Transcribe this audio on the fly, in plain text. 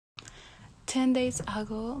10 days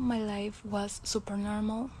ago, my life was super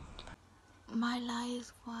normal. My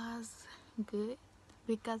life was good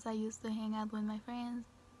because I used to hang out with my friends,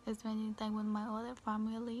 spending time with my other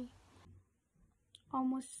family.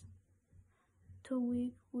 Almost 2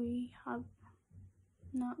 weeks we have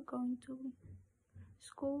not going to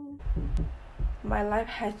school. My life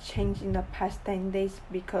has changed in the past 10 days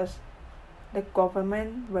because the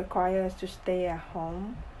government requires us to stay at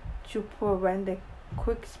home to prevent the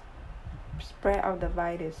quick spread of the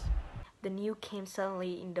virus. The news came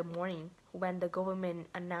suddenly in the morning when the government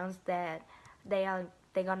announced that they're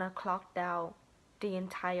gonna clock down the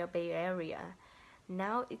entire Bay Area.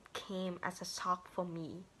 Now it came as a shock for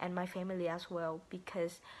me and my family as well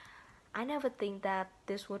because I never think that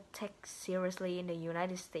this would take seriously in the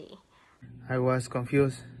United States. I was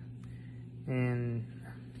confused and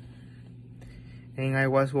I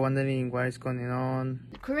was wondering what is going on.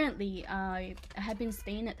 Currently, I have been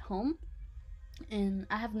staying at home and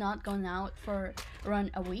I have not gone out for around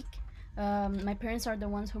a week. My parents are the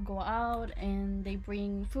ones who go out and they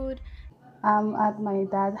bring food. I'm at my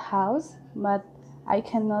dad's house, but I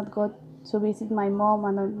cannot go to visit my mom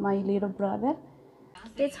and my little brother.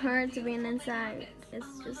 It's hard to be inside. It's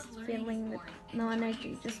just feeling with no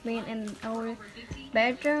energy, just being in our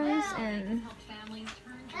bedrooms and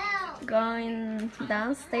going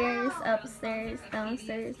downstairs, upstairs,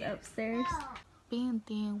 downstairs, upstairs.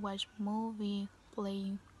 Painting, watch movie,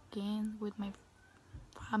 playing games with my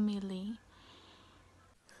family.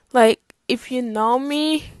 Like, if you know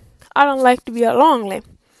me, I don't like to be alone. Like,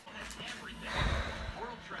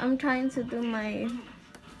 I'm trying to do my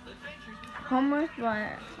homework,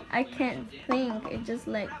 but I can't think. It's just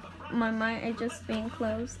like my mind is just being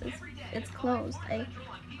closed. It's closed.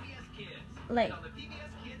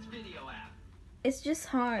 It's just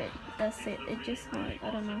hard. That's it. It's just hard.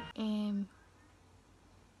 I don't know. And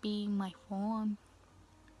being my phone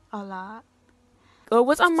a lot.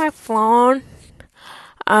 always on my phone,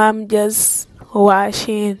 I'm just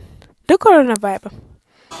watching the coronavirus.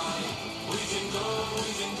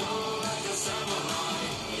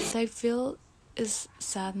 I feel is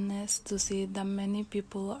sadness to see that many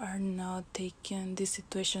people are not taking this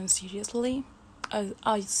situation seriously.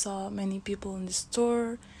 I saw many people in the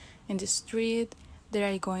store, in the street, they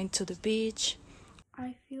are going to the beach.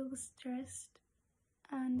 I feel stressed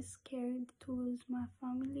and scared to lose my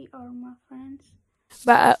family or my friends.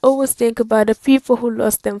 But I always think about the people who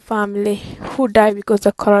lost their family, who died because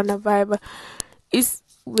of coronavirus. It's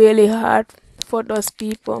really hard for those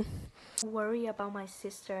people. I worry about my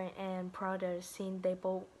sister and brother since they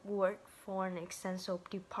both work for an essential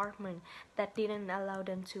department that didn't allow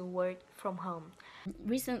them to work from home.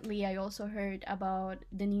 Recently, I also heard about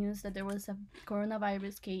the news that there was a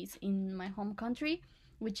coronavirus case in my home country,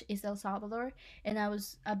 which is El Salvador, and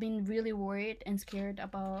I've been really worried and scared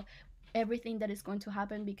about everything that is going to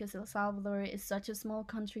happen because El Salvador is such a small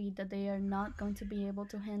country that they are not going to be able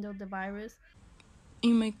to handle the virus.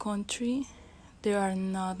 In my country, there are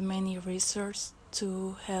not many resources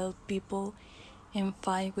to help people and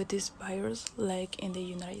fight with this virus like in the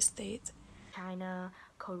United States. China,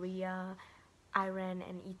 Korea, Iran,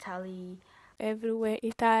 and Italy. Everywhere,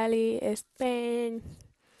 Italy, Spain,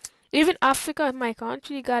 even Africa, my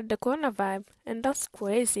country, got the coronavirus, and that's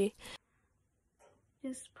crazy.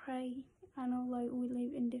 Just pray. I know we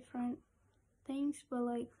live in different things, but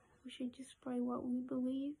we should just pray what we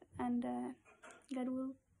believe and God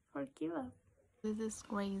will forgive us. This is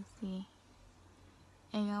crazy.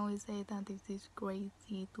 And I always say that this is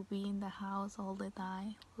crazy to be in the house all the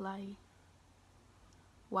time.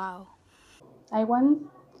 Wow. I want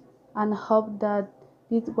and hope that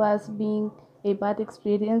this was being a bad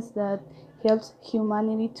experience that helps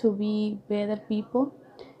humanity to be better people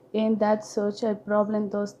and that such a problem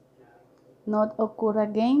does not occur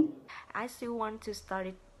again. I still want to start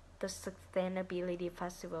the sustainability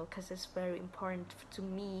festival because it's very important to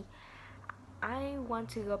me. I want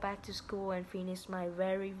to go back to school and finish my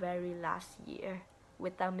very, very last year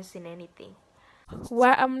without missing anything.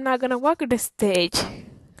 Why I'm not gonna walk the stage?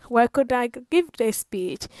 Why could I give the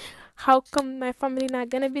speech? How come my family not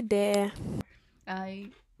gonna be there? I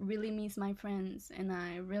really miss my friends and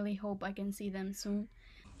I really hope I can see them soon.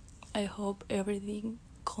 I hope everything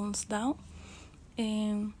calms down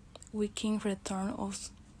and we can return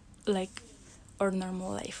us like our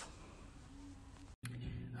normal life.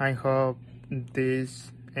 I hope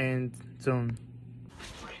this ends soon.